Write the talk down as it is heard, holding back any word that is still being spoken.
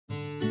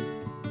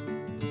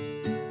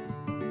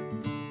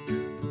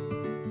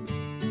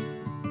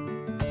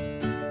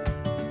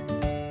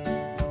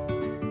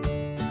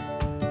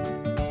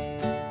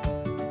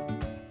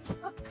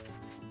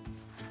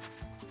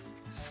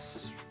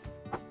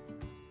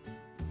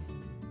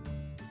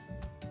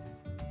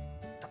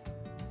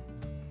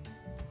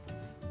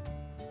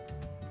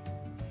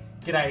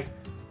G'day,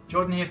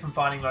 Jordan here from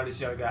Finding Lotus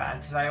Yoga,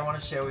 and today I want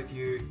to share with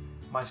you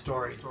my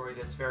story. A story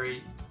that's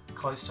very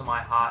close to my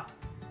heart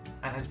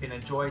and has been a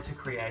joy to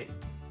create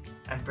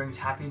and brings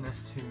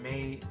happiness to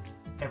me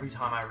every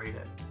time I read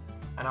it.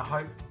 And I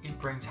hope it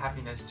brings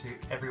happiness to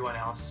everyone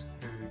else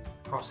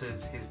who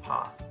crosses his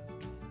path.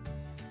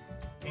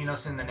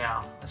 Enos in the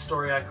Now, a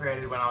story I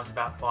created when I was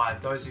about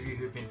 5. Those of you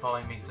who've been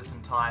following me for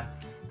some time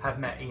have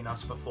met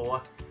Enos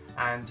before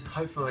and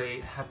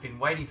hopefully have been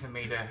waiting for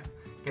me to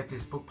get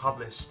this book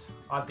published.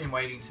 I've been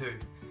waiting too.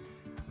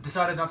 I've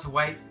decided not to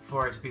wait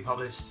for it to be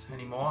published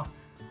anymore.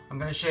 I'm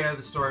going to share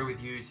the story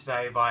with you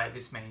today via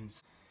this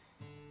means.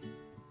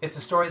 It's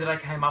a story that I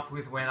came up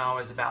with when I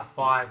was about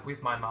 5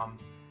 with my mum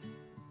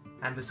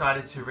and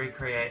decided to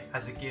recreate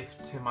as a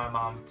gift to my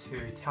mum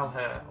to tell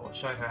her or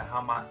show her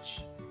how much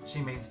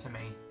she means to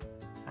me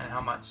and how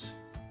much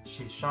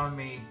she's shown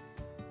me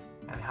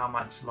and how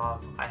much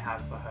love I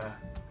have for her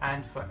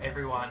and for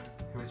everyone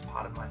who is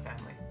part of my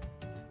family.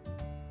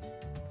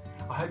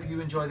 I hope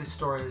you enjoy this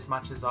story as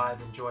much as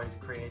I've enjoyed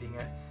creating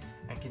it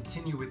and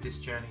continue with this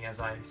journey as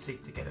I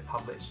seek to get it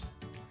published.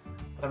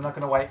 But I'm not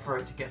going to wait for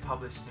it to get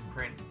published in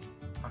print.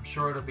 I'm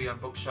sure it'll be on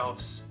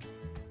bookshelves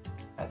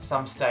at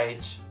some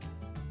stage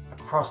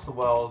across the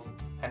world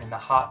and in the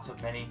hearts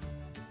of many.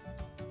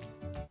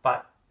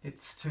 But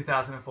it's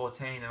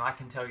 2014 and I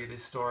can tell you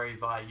this story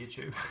via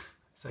YouTube.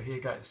 So here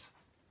goes.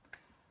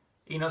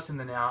 Enos in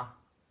the Now,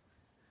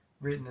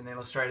 written and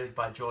illustrated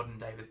by Jordan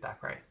David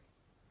Thackray.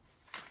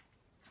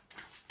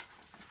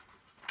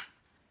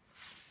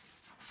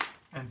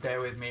 And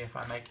bear with me if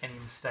I make any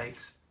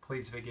mistakes,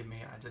 please forgive me,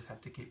 I just have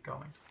to keep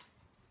going.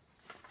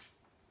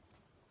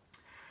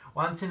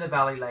 Once in a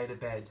valley laid a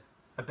bed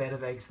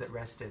of eggs that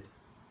rested.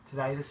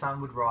 Today the sun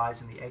would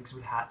rise and the eggs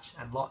would hatch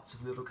and lots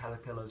of little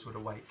caterpillars would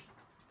awake.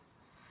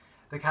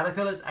 The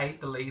caterpillars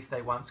ate the leaf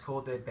they once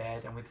called their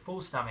bed and with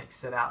full stomachs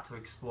set out to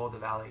explore the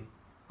valley.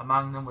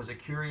 Among them was a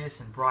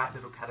curious and bright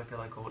little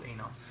caterpillar called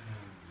Enos.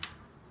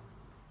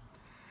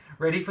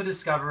 Ready for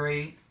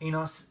discovery,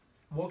 Enos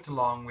walked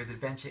along with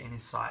adventure in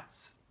his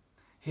sights.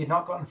 He had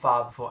not gotten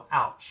far before,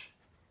 ouch,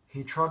 he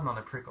had trodden on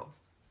a prickle.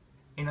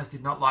 Enos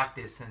did not like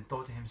this and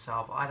thought to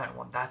himself, I don't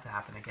want that to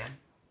happen again.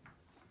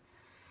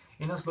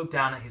 Enos looked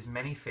down at his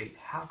many feet.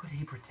 How could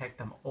he protect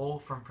them all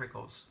from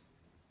prickles?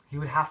 He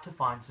would have to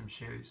find some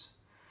shoes,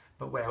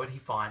 but where would he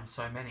find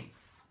so many?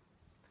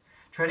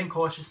 Treading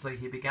cautiously,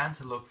 he began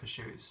to look for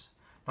shoes.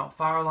 Not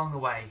far along the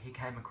way, he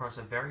came across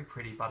a very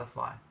pretty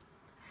butterfly.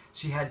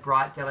 She had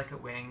bright,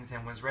 delicate wings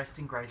and was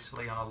resting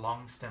gracefully on a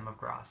long stem of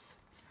grass.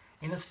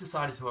 Enos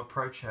decided to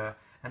approach her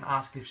and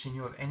ask if she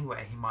knew of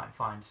anywhere he might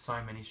find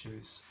so many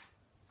shoes.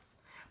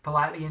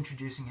 Politely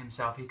introducing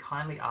himself, he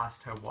kindly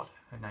asked her what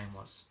her name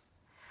was.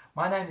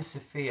 My name is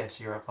Sophia,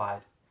 she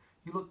replied.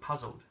 You look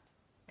puzzled.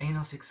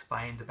 Enos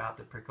explained about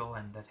the prickle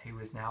and that he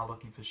was now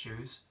looking for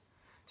shoes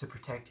to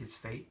protect his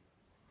feet.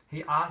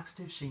 He asked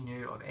if she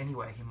knew of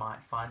anywhere he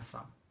might find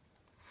some.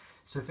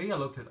 Sophia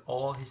looked at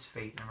all his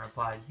feet and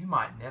replied, you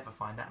might never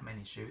find that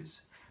many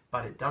shoes,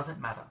 but it doesn't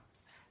matter.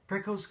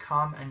 Prickles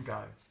come and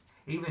go.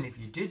 Even if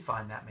you did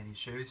find that many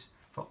shoes,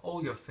 for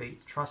all your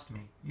feet, trust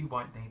me, you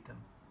won't need them.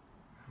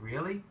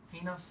 Really?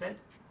 Enos said.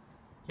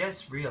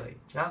 Yes, really.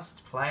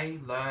 Just play,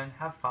 learn,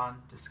 have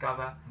fun,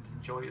 discover, and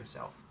enjoy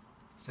yourself,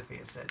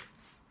 Sophia said.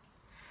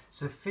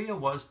 Sophia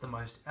was the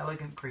most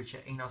elegant creature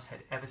Enos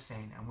had ever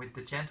seen, and with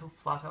the gentle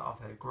flutter of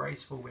her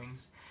graceful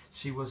wings,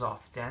 she was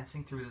off,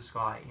 dancing through the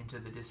sky into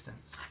the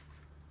distance.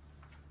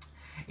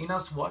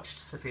 Enos watched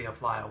Sophia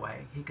fly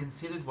away. He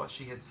considered what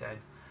she had said,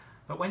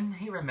 but when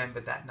he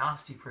remembered that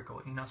nasty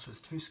prickle, Enos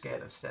was too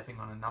scared of stepping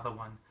on another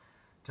one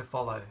to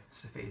follow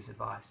Sophia's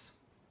advice.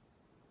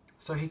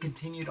 So he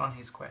continued on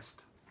his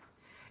quest.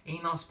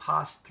 Enos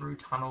passed through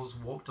tunnels,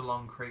 walked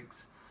along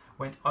creeks,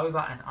 went over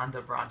and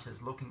under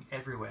branches, looking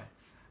everywhere,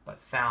 but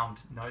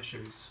found no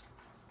shoes.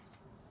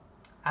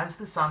 As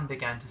the sun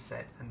began to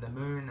set and the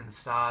moon and the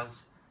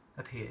stars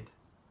appeared,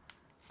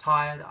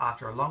 tired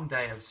after a long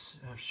day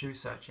of shoe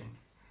searching,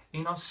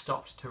 Enos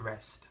stopped to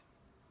rest.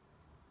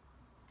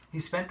 He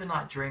spent the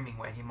night dreaming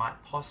where he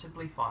might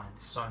possibly find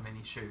so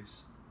many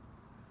shoes.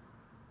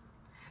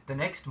 The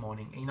next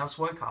morning, Enos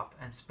woke up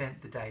and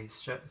spent the day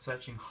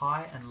searching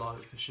high and low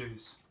for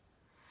shoes.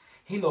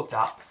 He looked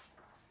up,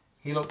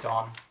 he looked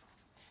on,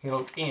 he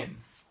looked in,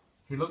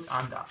 he looked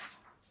under.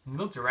 He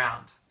looked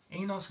around.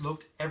 Enos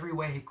looked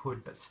everywhere he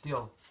could, but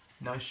still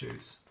no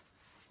shoes.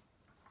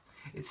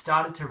 It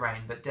started to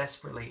rain, but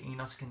desperately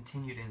Enos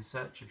continued in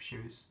search of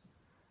shoes.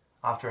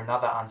 After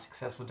another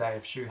unsuccessful day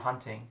of shoe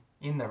hunting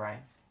in the rain,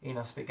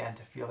 Enos began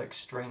to feel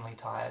extremely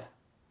tired.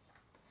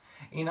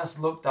 Enos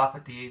looked up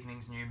at the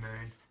evening's new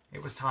moon.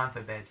 It was time for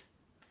bed.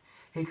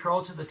 He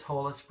crawled to the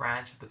tallest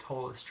branch of the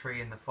tallest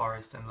tree in the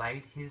forest and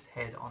laid his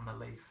head on the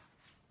leaf.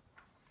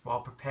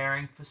 While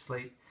preparing for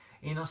sleep,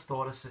 Enos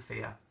thought of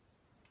Sophia.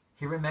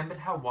 He remembered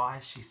how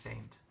wise she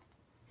seemed.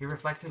 He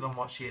reflected on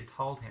what she had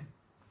told him.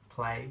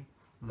 Play,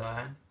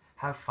 learn,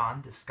 have fun,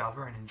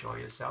 discover and enjoy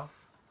yourself.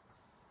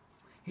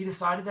 He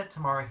decided that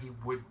tomorrow he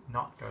would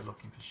not go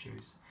looking for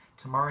shoes.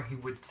 Tomorrow he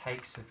would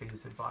take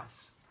Sophia's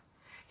advice.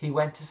 He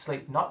went to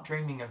sleep not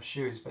dreaming of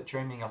shoes, but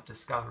dreaming of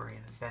discovery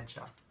and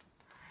adventure.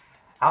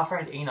 Our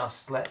friend Enos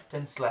slept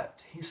and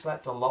slept. He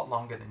slept a lot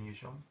longer than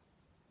usual.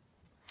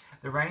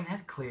 The rain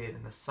had cleared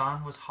and the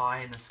sun was high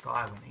in the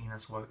sky when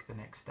Enos woke the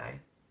next day.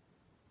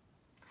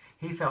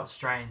 He felt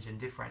strange and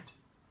different.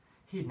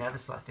 He had never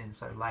slept in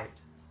so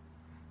late.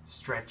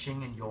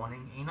 Stretching and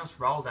yawning, Enos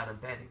rolled out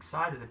of bed,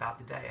 excited about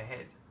the day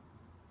ahead.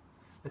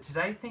 But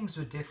today things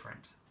were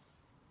different.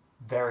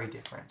 Very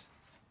different.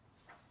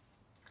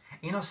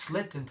 Enos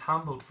slipped and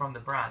tumbled from the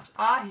branch.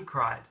 "Ah!" he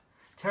cried.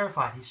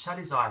 Terrified, he shut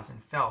his eyes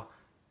and fell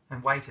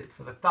and waited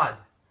for the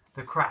thud,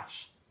 the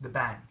crash, the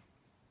bang.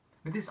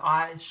 With his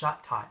eyes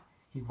shut tight,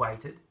 he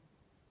waited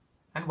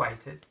and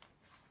waited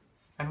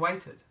and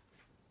waited.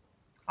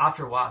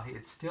 After a while, he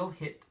had still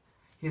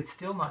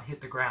not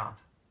hit the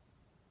ground.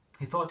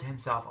 He thought to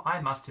himself, "I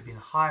must have been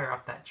higher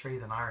up that tree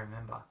than I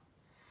remember."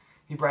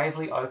 He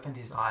bravely opened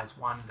his eyes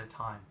one at a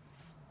time.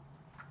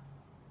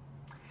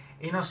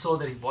 Enos saw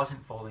that he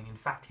wasn't falling. In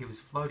fact, he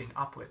was floating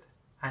upward,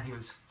 and he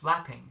was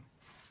flapping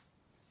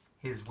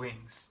his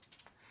wings.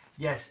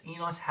 Yes,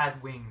 Enos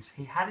had wings.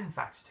 He had, in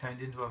fact,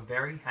 turned into a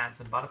very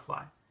handsome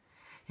butterfly.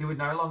 He would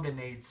no longer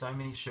need so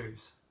many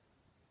shoes.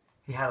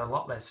 He had a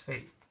lot less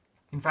feet.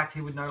 In fact,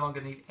 he would no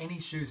longer need any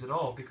shoes at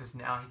all because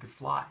now he could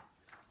fly.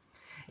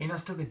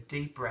 Enos took a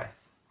deep breath,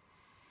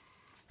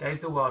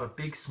 gave the world a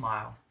big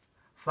smile,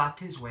 flapped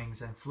his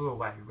wings and flew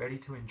away, ready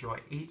to enjoy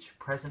each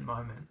present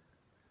moment,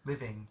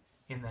 living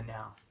in the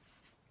now.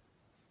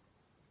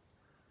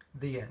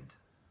 The end.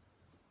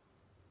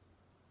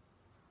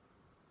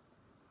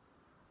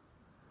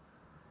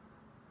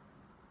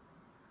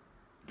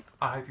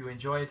 I hope you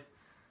enjoyed,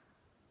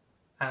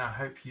 and I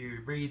hope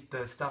you read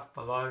the stuff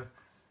below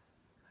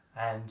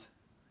and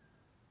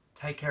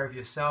take care of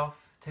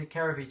yourself, take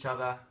care of each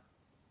other,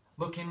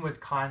 look inward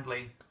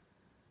kindly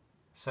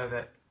so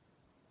that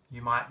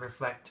you might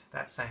reflect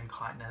that same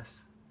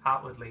kindness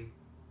outwardly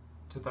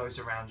to those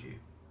around you,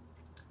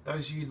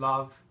 those you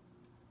love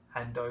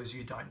and those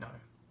you don't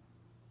know.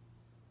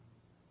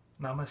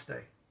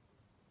 Namaste.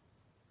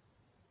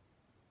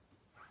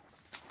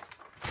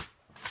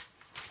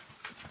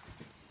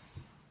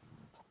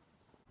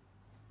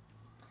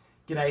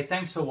 G'day,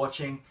 thanks for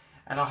watching,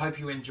 and I hope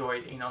you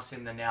enjoyed Enos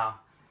in the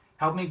Now.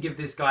 Help me give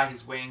this guy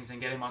his wings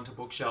and get him onto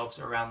bookshelves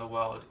around the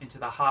world, into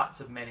the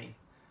hearts of many,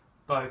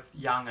 both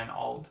young and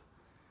old.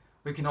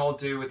 We can all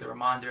do with a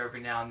reminder every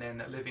now and then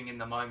that living in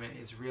the moment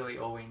is really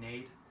all we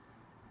need,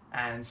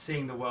 and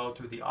seeing the world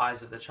through the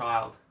eyes of the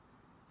child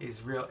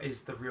is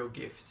the real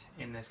gift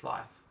in this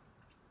life.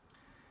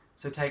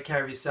 So take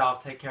care of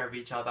yourself, take care of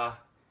each other,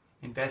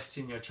 invest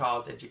in your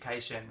child's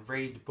education,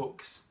 read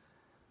books,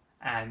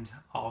 and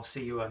I'll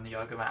see you on the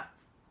yoga mat.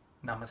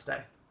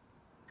 Namaste.